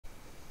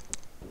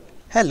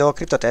Hello,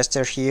 crypto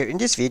tester here in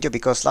this video,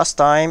 because last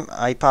time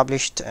I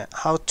published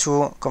how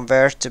to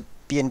convert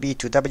BNB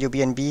to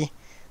WBNB.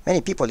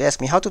 Many people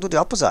ask me how to do the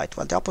opposite.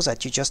 Well, the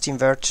opposite, you just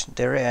invert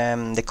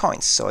the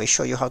coins. So I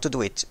show you how to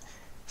do it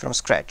from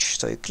scratch.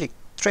 So you click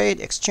trade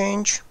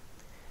exchange,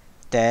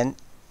 then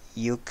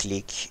you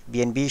click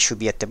BNB should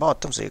be at the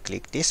bottom, so you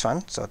click this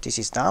one, so this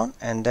is down,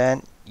 and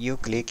then you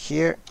click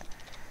here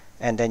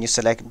and then you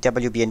select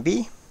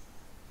WBNB.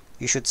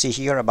 You should see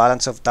here a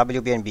balance of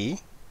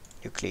WBNB.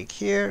 You click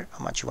here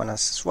how much you want to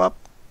swap,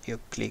 you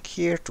click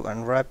here to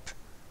unwrap,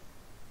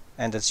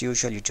 and as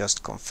usual you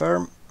just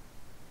confirm,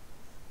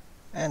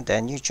 and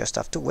then you just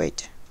have to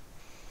wait.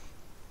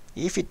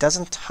 If it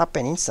doesn't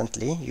happen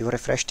instantly, you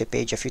refresh the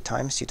page a few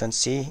times, you don't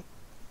see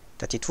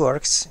that it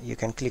works, you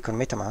can click on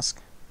MetaMask,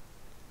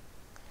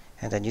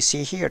 and then you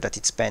see here that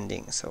it's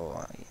pending.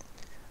 So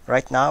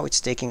right now it's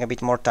taking a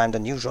bit more time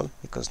than usual,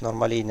 because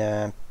normally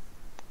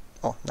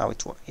oh, now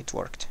it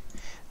worked.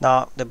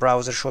 Now the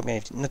browser showed me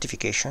a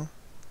notification,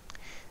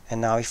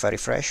 and now if I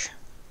refresh,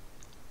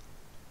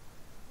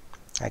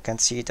 I can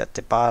see that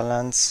the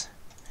balance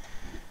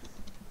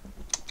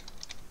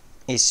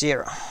is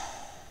 0.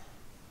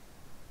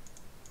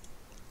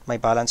 My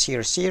balance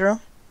here is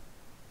 0,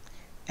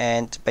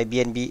 and my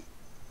BNB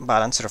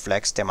balance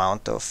reflects the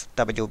amount of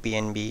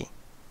WBNB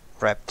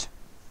wrapped.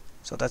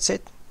 So that's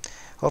it.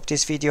 Hope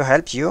this video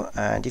helped you,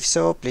 and if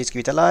so, please give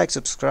it a like,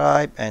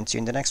 subscribe, and see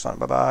you in the next one.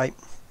 Bye bye.